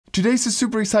Today's a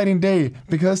super exciting day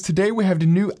because today we have the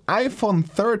new iPhone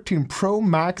 13 Pro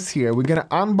Max here. We're gonna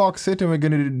unbox it and we're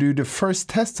gonna do the first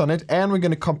tests on it, and we're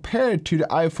gonna compare it to the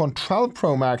iPhone 12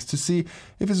 Pro Max to see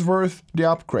if it's worth the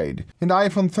upgrade. In the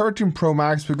iPhone 13 Pro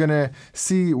Max, we're gonna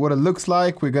see what it looks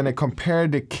like. We're gonna compare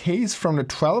the case from the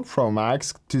 12 Pro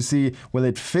Max to see will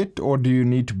it fit or do you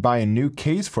need to buy a new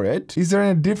case for it? Is there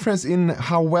any difference in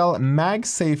how well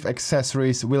MagSafe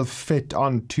accessories will fit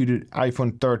onto the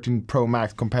iPhone 13 Pro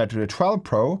Max compared to the 12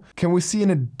 Pro? Can we see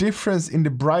any difference in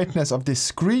the brightness of the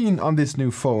screen on this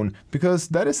new phone? Because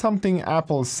that is something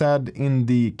Apple said in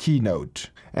the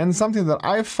keynote. And something that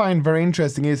I find very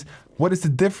interesting is what is the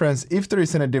difference, if there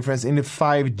is any difference, in the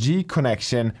 5G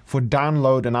connection for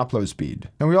download and upload speed.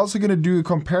 And we're also going to do a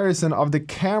comparison of the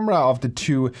camera of the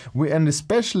two, and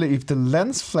especially if the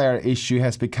lens flare issue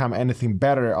has become anything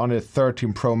better on the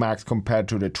 13 Pro Max compared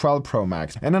to the 12 Pro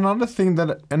Max. And another thing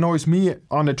that annoys me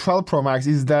on the 12 Pro Max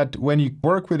is that when you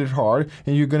work with it hard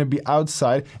and you're going to be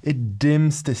outside, it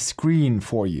dims the screen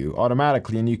for you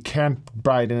automatically and you can't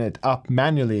brighten it up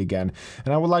manually again.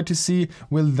 And I would like to see,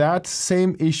 will that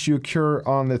same issue occur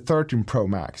on the 13 Pro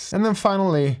Max? And then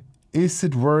finally, is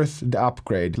it worth the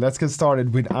upgrade? Let's get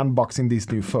started with unboxing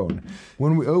this new phone.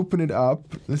 When we open it up,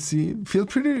 let's see, feel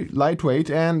pretty lightweight,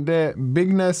 and the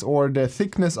bigness or the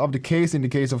thickness of the case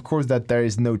indicates, of course, that there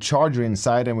is no charger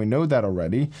inside, and we know that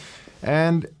already.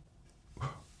 And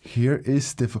here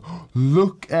is the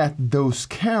look at those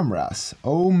cameras.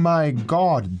 Oh my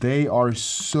god, they are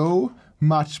so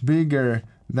much bigger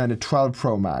than the 12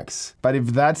 Pro Max. But if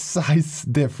that size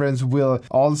difference will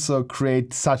also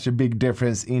create such a big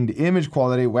difference in the image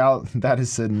quality, well, that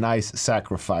is a nice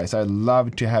sacrifice. I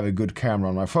love to have a good camera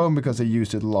on my phone because I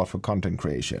use it a lot for content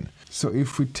creation. So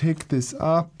if we take this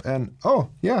up and, oh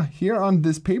yeah, here on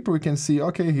this paper we can see,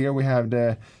 okay, here we have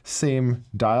the same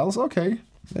dials. Okay,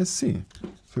 let's see.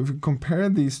 So if we compare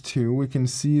these two, we can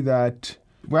see that,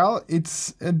 well,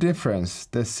 it's a difference.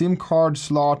 The SIM card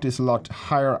slot is a lot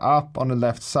higher up on the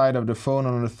left side of the phone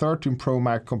on the 13 Pro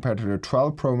Max compared to the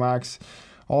 12 Pro Max.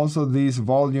 Also, these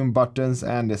volume buttons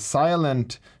and the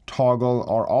silent toggle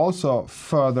are also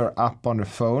further up on the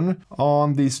phone.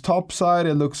 On this top side,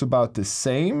 it looks about the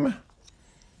same.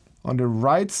 On the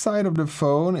right side of the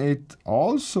phone, it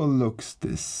also looks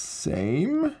the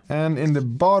same. And in the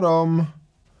bottom,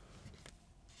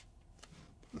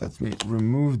 let me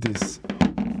remove this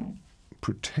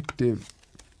protective.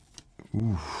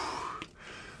 Ooh.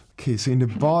 Okay, so in the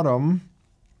bottom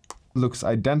looks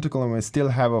identical, and we still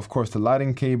have, of course, the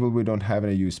lightning cable. We don't have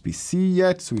any USB-C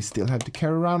yet, so we still have to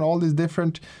carry around all these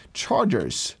different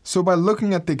chargers. So by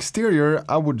looking at the exterior,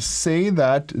 I would say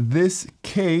that this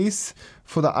case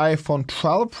for the iPhone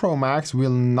 12 Pro Max will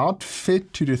not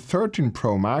fit to the 13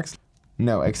 Pro Max.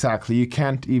 No, exactly, you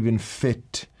can't even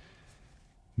fit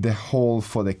the hole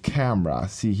for the camera.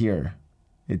 See here,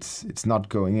 it's not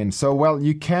going in. So, well,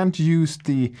 you can't use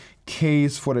the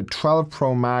case for the 12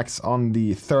 Pro Max on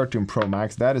the 13 Pro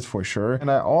Max, that is for sure. And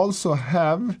I also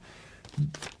have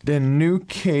the new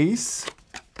case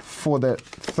for the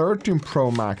 13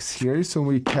 Pro Max here, so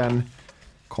we can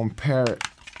compare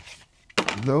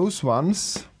those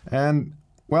ones. And,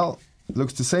 well, it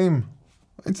looks the same.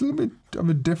 It's a little bit of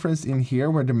a difference in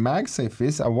here where the MagSafe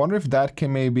is. I wonder if that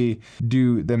can maybe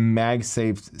do the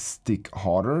MagSafe stick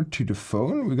harder to the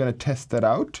phone. We're gonna test that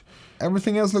out.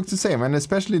 Everything else looks the same, and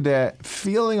especially the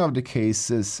feeling of the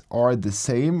cases are the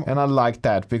same. And I like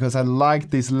that because I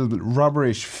like this little bit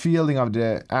rubberish feeling of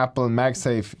the Apple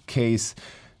MagSafe case,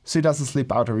 so it doesn't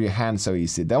slip out of your hand so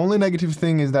easy. The only negative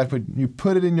thing is that when you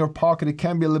put it in your pocket, it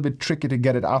can be a little bit tricky to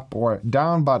get it up or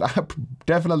down, but I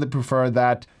definitely prefer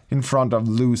that in front of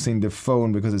losing the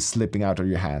phone because it's slipping out of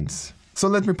your hands. So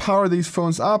let me power these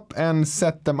phones up and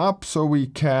set them up so we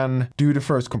can do the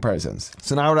first comparisons.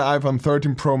 So now the iPhone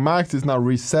 13 Pro Max is now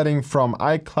resetting from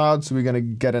iCloud, so we're gonna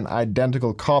get an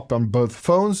identical copy on both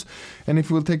phones. And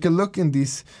if we'll take a look in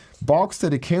this box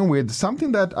that it came with,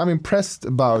 something that I'm impressed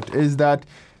about is that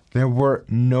there were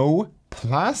no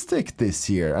plastic this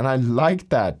year, and I like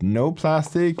that. No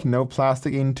plastic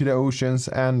into the oceans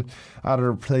and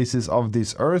other places of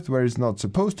this earth where it's not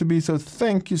supposed to be. So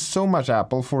thank you so much,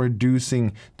 Apple, for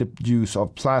reducing the use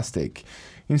of plastic.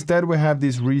 Instead, we have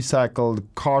this recycled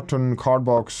carton,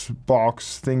 cardboard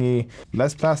box thingy.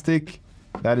 Less plastic,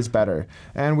 that is better.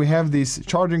 And we have this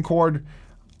charging cord.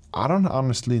 I don't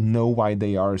honestly know why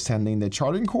they are sending the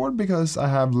charging cord because I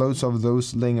have loads of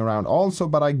those laying around also,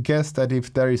 but I guess that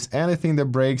if there is anything that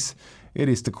breaks, it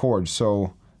is the cord.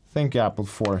 So thank you, Apple,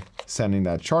 for sending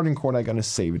that charging cord. I'm gonna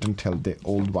save it until the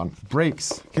old one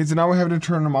breaks. Okay, so now we have to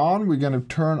turn them on. We're gonna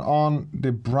turn on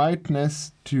the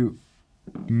brightness to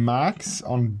Max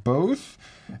on both.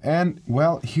 And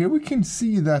well, here we can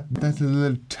see that that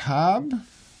little tab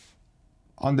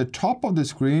on the top of the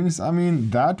screens, I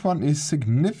mean, that one is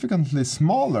significantly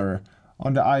smaller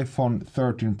on the iPhone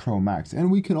 13 Pro Max. And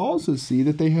we can also see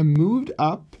that they have moved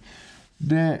up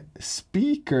the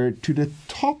speaker to the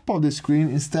top of the screen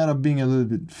instead of being a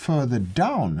little bit further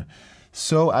down.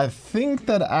 So I think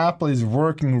that Apple is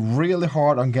working really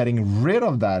hard on getting rid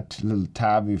of that little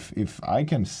tab, if I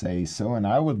can say so. And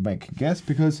I would make a guess,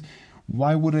 because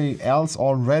why would they else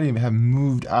already have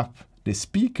moved up the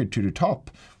speaker to the top?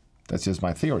 That's just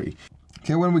my theory.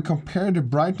 Okay, when we compare the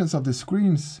brightness of the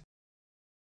screens,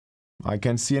 I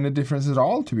can't see any difference at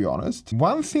all, to be honest.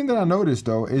 One thing that I noticed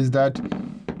though is that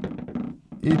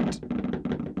it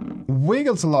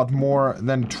wiggles a lot more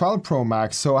than 12 Pro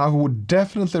Max, so I would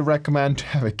definitely recommend to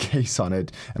have a case on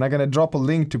it. And I'm gonna drop a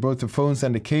link to both the phones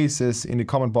and the cases in the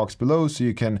comment box below so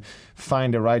you can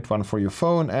find the right one for your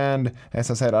phone. And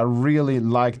as I said, I really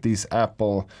like this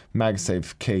Apple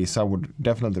MagSafe case. I would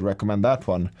definitely recommend that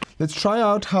one. Let's try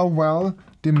out how well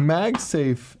the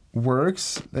MagSafe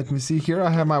works. Let me see here.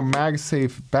 I have my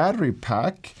MagSafe battery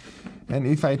pack, and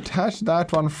if I attach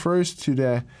that one first to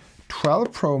the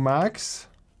 12 Pro Max,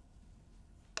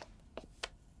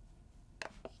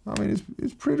 I mean,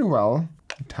 it's pretty well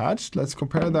attached. Let's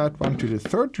compare that one to the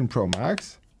 13 Pro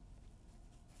Max.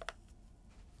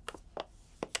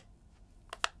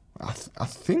 I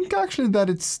think actually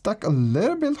that it's stuck a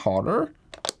little bit harder.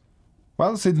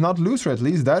 Well, so it's not looser, at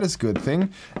least. That is a good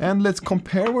thing. And let's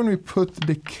compare when we put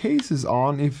the cases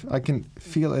on, if I can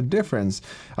feel a difference.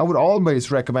 I would always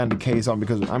recommend the case on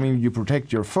because, I mean, you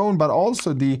protect your phone, but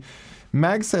also the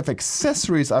MagSafe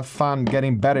accessories I found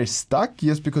getting better stuck,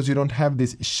 just because you don't have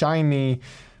this shiny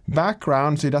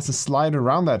background, so it doesn't slide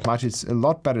around that much. It's a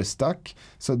lot better stuck.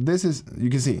 So this is, you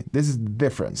can see, this is the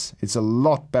difference. It's a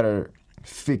lot better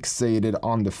fixated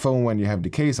on the phone when you have the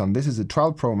case on. This is the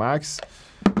 12 Pro Max,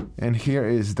 and here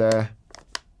is the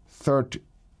 13.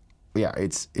 Yeah,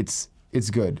 it's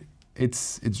good.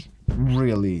 It's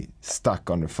really stuck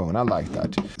on the phone. I like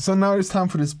that. So now it's time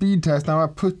for the speed test. Now I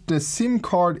put the SIM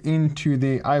card into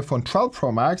the iPhone 12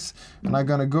 Pro Max, and I'm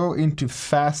gonna go into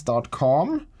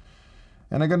fast.com,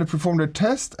 and I'm gonna perform the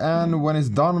test, and when it's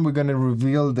done we're gonna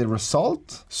reveal the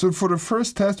result. So for the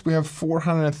first test we have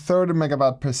 430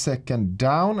 megabyte per second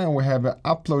down, and we have an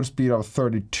upload speed of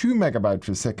 32 megabyte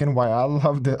per second. Why I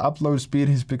love the upload speed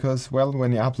is because, well,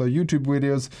 when you upload YouTube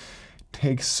videos,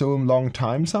 takes so long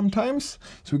time sometimes.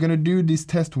 So we're gonna do this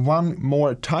test one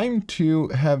more time to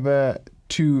have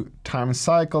 2 time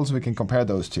cycles. We can compare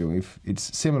those two if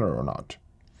it's similar or not.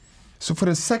 So for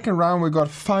the second round we got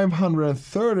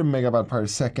 530 megabyte per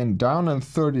second down and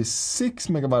 36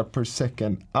 megabyte per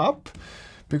second up.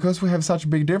 Because we have such a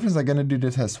big difference, I'm gonna do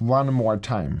the test one more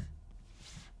time.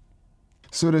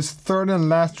 So this third and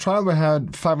last trial we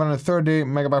had 530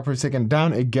 megabyte per second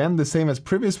down, again the same as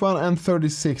previous one, and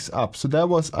 36 up. So that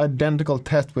was identical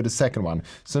test with the second one.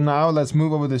 So now let's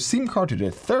move over the SIM card to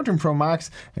the 13 Pro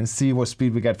Max and see what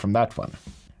speed we get from that one.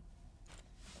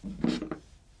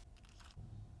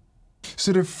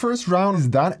 So the first round is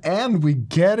done, and we're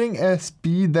getting a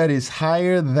speed that is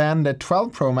higher than the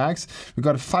 12 Pro Max. We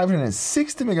got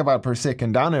 560 megabyte per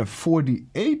second down and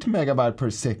 48 megabyte per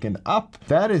second up.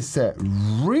 That is a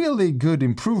really good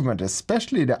improvement,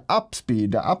 especially the up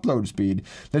speed, the upload speed.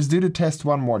 Let's do the test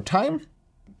one more time.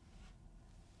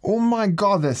 Oh my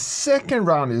god, the second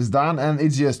round is done, and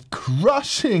it's just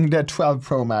crushing the 12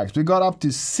 Pro Max. We got up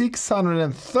to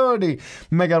 630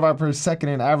 megabyte per second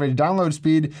in average download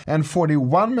speed and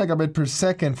 41 megabit per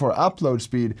second for upload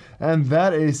speed. And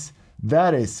that is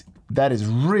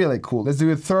really cool. Let's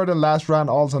do a third and last round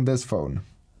also on this phone.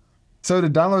 So the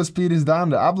download speed is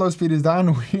down, the upload speed is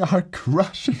down. We are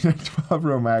crushing the 12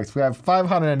 Pro Max. We have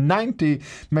 590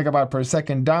 megabyte per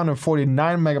second down and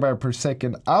 49 megabyte per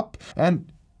second up.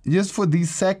 And just for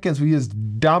these seconds, we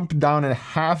just dumped down a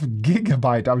half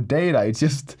gigabyte of data. It's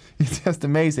just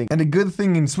amazing. And the good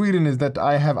thing in Sweden is that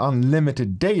I have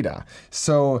unlimited data.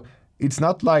 So it's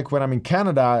not like when I'm in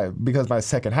Canada, because my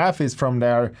second half is from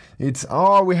there, it's,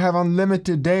 oh, we have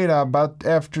unlimited data, but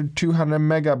after 200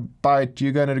 megabyte,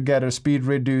 you're gonna get a speed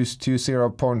reduced to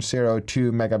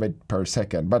 0.02 megabit per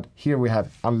second. But here we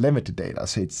have unlimited data,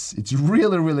 so it's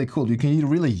really, really cool. You can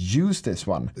really use this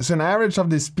one. So an average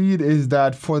of the speed is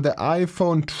that for the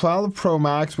iPhone 12 Pro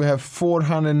Max, we have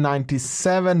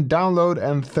 497 download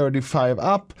and 35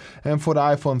 up. And for the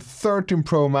iPhone 13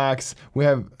 Pro Max, we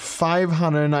have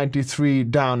 593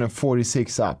 down and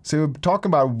 46 up. So we're talking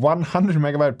about 100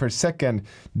 megabyte per second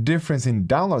difference in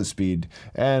download speed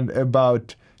and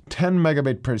about 10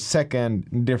 megabit per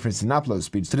second difference in upload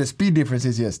speed. So the speed difference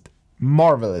is just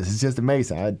marvelous. It's just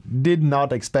amazing. I did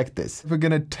not expect this. We're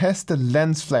gonna test the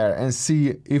lens flare and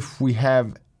see if we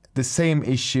have the same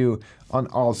issue on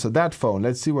also that phone.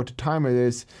 Let's see what the time it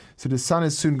is. So the sun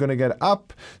is soon gonna get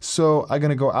up, so I'm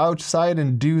gonna go outside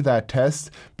and do that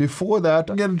test. Before that,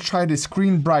 I'm gonna try the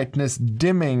screen brightness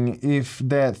dimming, if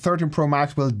the 13 Pro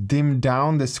Max will dim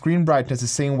down the screen brightness the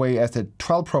same way as the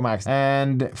 12 Pro Max.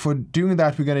 And for doing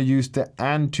that, we're gonna use the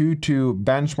Antutu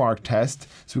benchmark test.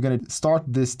 So we're gonna start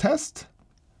this test.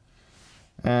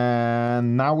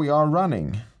 And now we are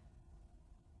running.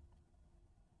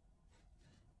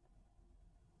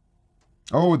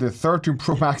 Oh, the 13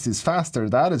 Pro Max is faster,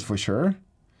 that is for sure.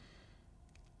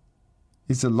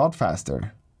 It's a lot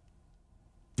faster.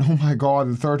 Oh my god,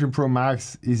 the 13 Pro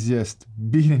Max is just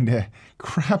beating the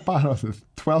crap out of the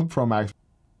 12 Pro Max.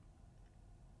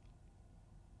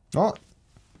 Oh.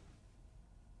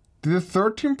 Did the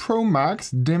 13 Pro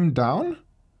Max dim down?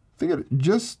 I think it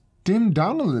just dimmed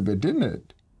down a little bit, didn't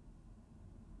it?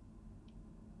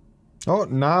 Oh,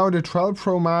 now the 12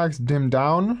 Pro Max dimmed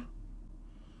down.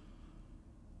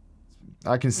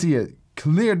 I can see a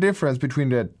clear difference between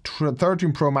the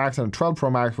 13 Pro Max and the 12 Pro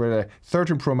Max, where the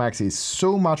 13 Pro Max is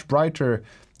so much brighter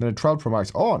than the 12 Pro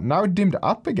Max. Oh, now it dimmed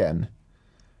up again.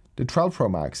 The 12 Pro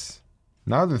Max.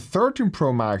 Now the 13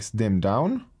 Pro Max dimmed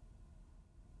down.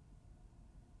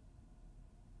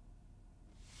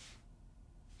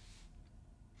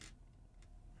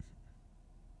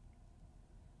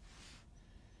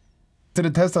 So the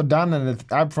tests are done, and the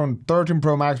iPhone 13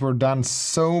 Pro Max were done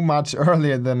so much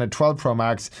earlier than the 12 Pro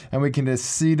Max, and we can just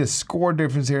see the score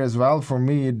difference here as well. For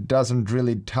me, it doesn't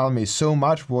really tell me so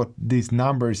much what these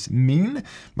numbers mean,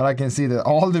 but I can see that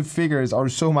all the figures are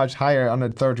so much higher on the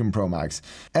 13 Pro Max.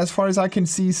 As far as I can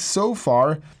see so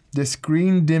far, the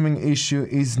screen dimming issue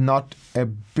is not a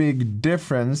big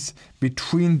difference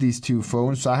between these two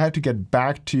phones, so I have to get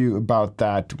back to you about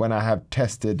that when I have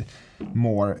tested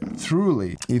more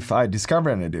thoroughly, if I discover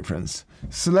any difference.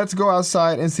 So let's go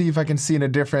outside and see if I can see any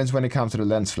difference when it comes to the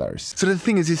lens flares. So the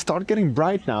thing is, it starts getting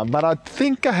bright now, but I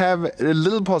think I have a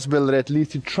little possibility at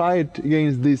least to try it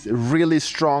against this really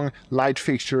strong light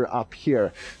fixture up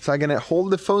here. So I'm gonna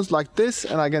hold the phones like this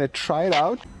and I'm gonna try it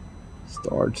out.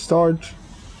 Start.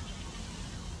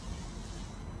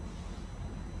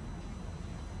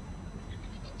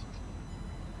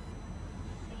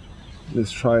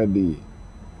 Let's try the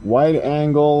wide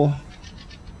angle.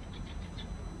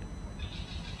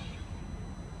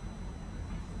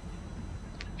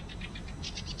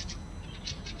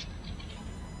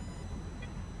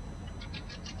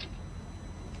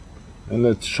 And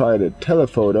let's try the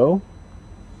telephoto.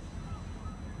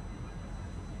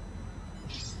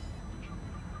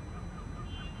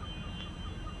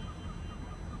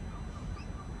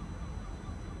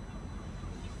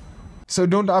 So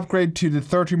don't upgrade to the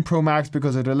 13 Pro Max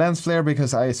because of the lens flare,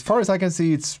 because as far as I can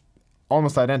see, it's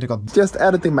almost identical. Just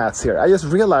editing maths here. I just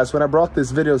realized when I brought these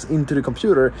videos into the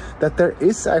computer that there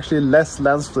is actually less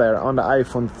lens flare on the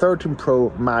iPhone 13 Pro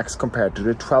Max compared to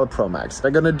the 12 Pro Max.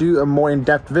 I'm gonna do a more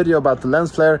in-depth video about the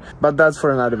lens flare, but that's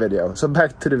for another video. So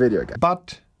back to the video again.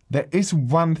 But there is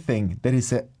one thing that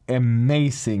is an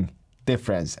amazing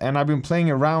difference, and I've been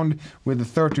playing around with the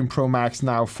 13 Pro Max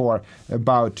now for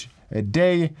about a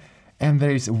day. And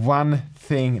there is one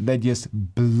thing that just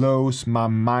blows my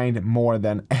mind more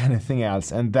than anything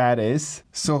else, and that is,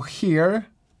 so here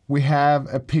we have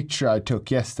a picture I took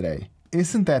yesterday.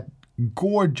 Isn't that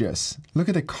gorgeous? Look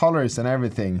at the colors and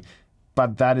everything,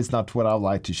 but that is not what I'd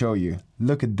like to show you.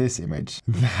 Look at this image.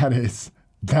 That is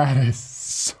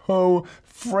so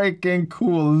freaking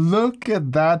cool. Look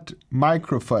at that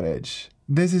micro footage.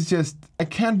 This is just, I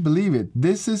can't believe it.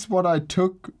 This is what I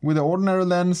took with the ordinary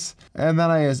lens, and then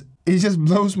it just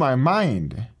blows my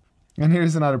mind. And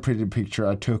here's another pretty picture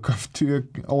I took of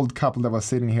an old couple that was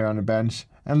sitting here on a bench.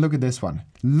 And look at this one.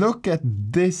 Look at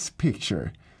this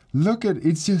picture.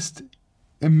 It's just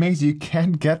amazing. You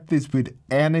can't get this with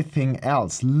anything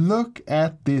else. Look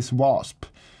at this wasp.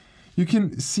 You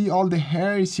can see all the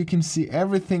hairs, you can see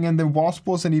everything, and the wasp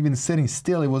wasn't even sitting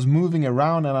still. It was moving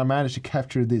around, and I managed to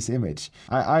capture this image.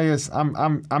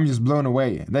 I'm just blown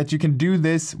away that you can do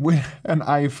this with an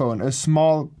iPhone, a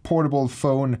small portable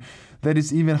phone that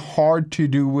is even hard to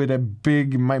do with a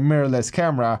big mirrorless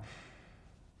camera.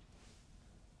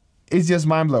 It's just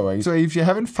mind-blowing. So if you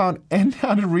haven't found any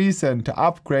other reason to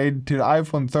upgrade to the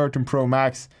iPhone 13 Pro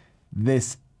Max,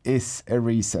 this is a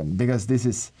reason, because this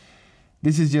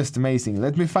is just amazing.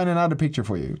 Let me find another picture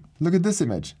for you. Look at this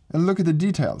image and look at the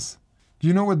details. Do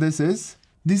you know what this is?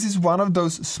 This is one of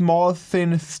those small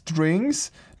thin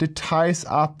strings that ties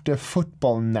up the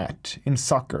football net in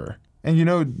soccer. And you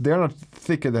know, they're not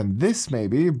thicker than this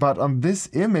maybe, but on this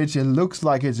image it looks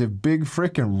like it's a big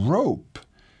freaking rope.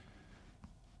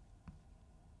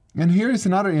 And here is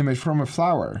another image from a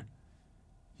flower.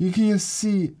 You can just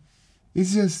see,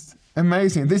 it's just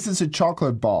amazing. This is a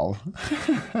chocolate ball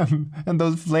and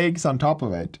those flakes on top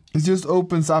of it. It just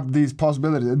opens up these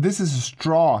possibilities. This is a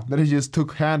straw that I just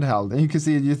took handheld. And you can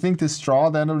see, you think the straw,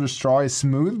 the end of the straw is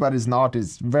smooth, but it's not.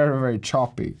 It's very, very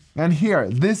choppy. And here,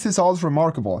 this is also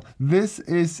remarkable. This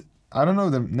is, I don't know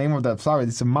the name of that flower.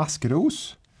 It's a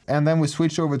maskrose. And then we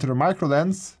switch over to the micro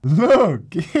lens. Look,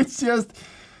 it's just,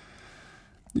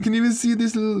 you can even see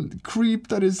this little creep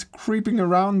that is creeping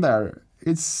around there.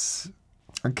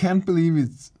 I can't believe it.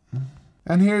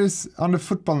 And here is on the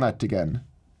football net again.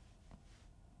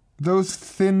 Those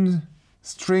thin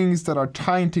strings that are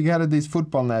tying together this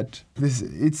football net.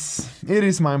 It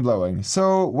is mind-blowing.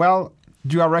 So, well,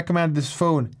 do I recommend this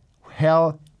phone?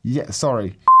 Hell yeah,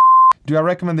 sorry. Do I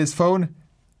recommend this phone?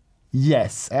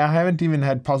 Yes. I haven't even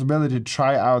had possibility to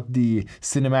try out the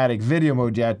cinematic video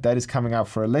mode yet. That is coming out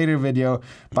for a later video.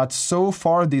 But so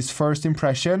far, this first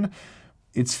impression,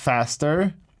 it's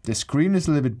faster. The screen is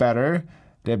a little bit better,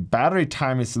 the battery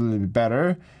time is a little bit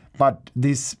better, but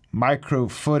this micro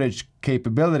footage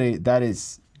capability,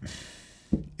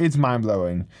 it's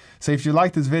mind-blowing. So if you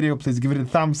like this video, please give it a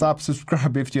thumbs up,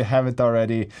 subscribe if you haven't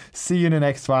already. See you in the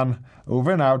next one. Over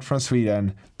and out from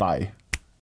Sweden. Bye.